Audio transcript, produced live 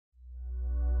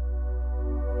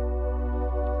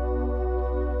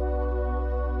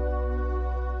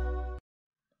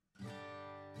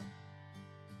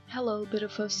Hello,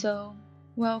 beautiful soul.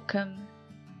 Welcome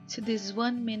to this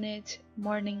 1-minute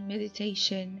morning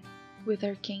meditation with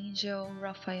Archangel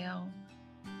Raphael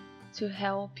to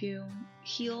help you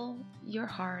heal your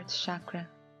heart chakra.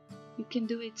 You can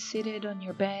do it seated on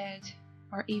your bed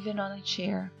or even on a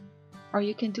chair, or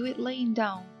you can do it laying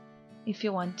down if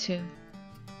you want to.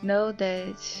 Know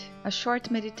that a short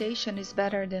meditation is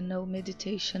better than no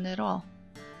meditation at all.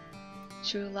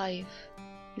 True life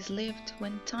is lived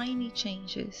when tiny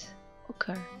changes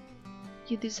occur.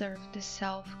 You deserve the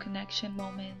self-connection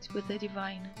moment with the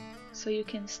divine so you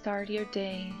can start your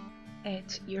day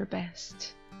at your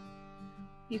best.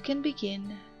 You can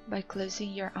begin by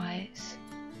closing your eyes,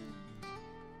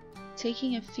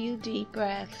 taking a few deep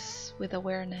breaths with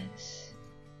awareness,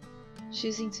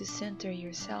 choosing to center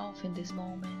yourself in this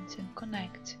moment and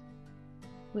connect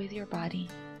with your body.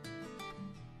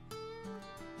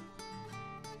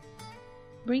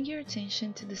 Bring your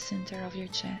attention to the center of your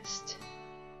chest,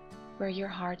 where your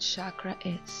heart chakra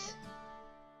is,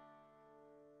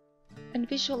 and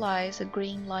visualize a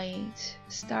green light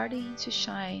starting to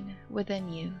shine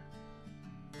within you.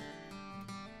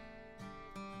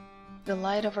 The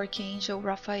light of Archangel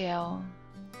Raphael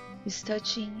is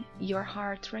touching your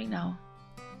heart right now,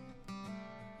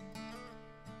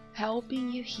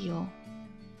 helping you heal.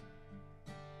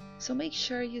 So make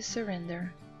sure you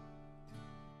surrender.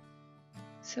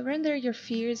 Surrender your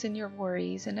fears and your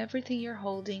worries and everything you're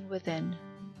holding within.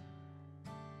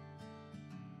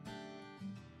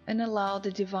 And allow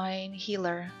the divine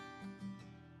healer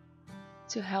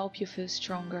to help you feel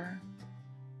stronger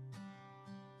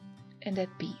and at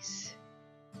peace.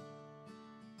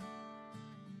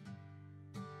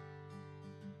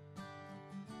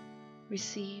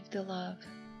 Receive the love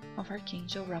of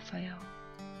Archangel Raphael.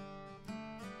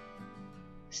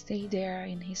 Stay there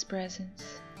in his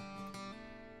presence.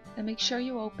 And make sure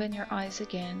you open your eyes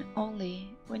again only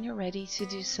when you're ready to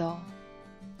do so.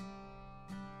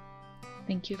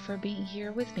 Thank you for being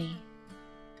here with me.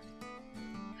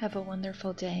 Have a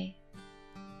wonderful day,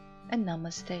 and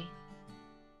namaste.